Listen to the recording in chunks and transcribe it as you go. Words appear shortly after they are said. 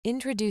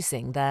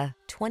Introducing the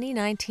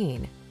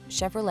 2019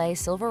 Chevrolet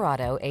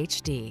Silverado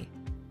HD.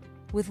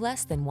 With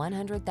less than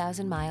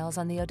 100,000 miles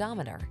on the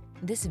odometer,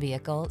 this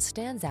vehicle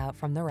stands out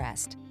from the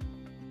rest.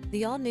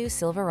 The all-new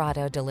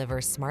Silverado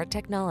delivers smart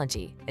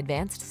technology,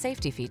 advanced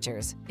safety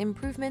features,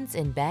 improvements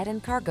in bed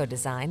and cargo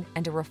design,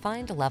 and a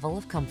refined level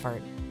of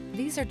comfort.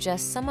 These are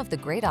just some of the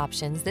great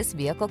options this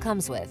vehicle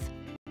comes with: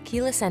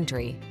 keyless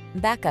entry,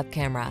 backup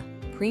camera,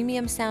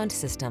 premium sound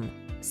system,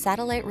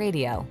 satellite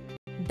radio,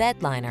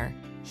 bed liner,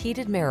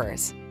 heated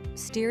mirrors,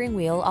 steering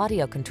wheel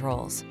audio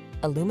controls,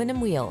 aluminum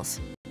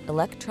wheels,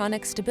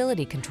 electronic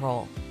stability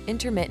control,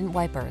 intermittent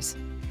wipers.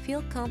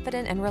 Feel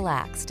confident and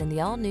relaxed in the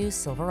all-new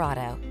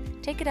Silverado.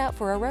 Take it out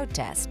for a road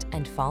test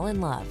and fall in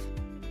love.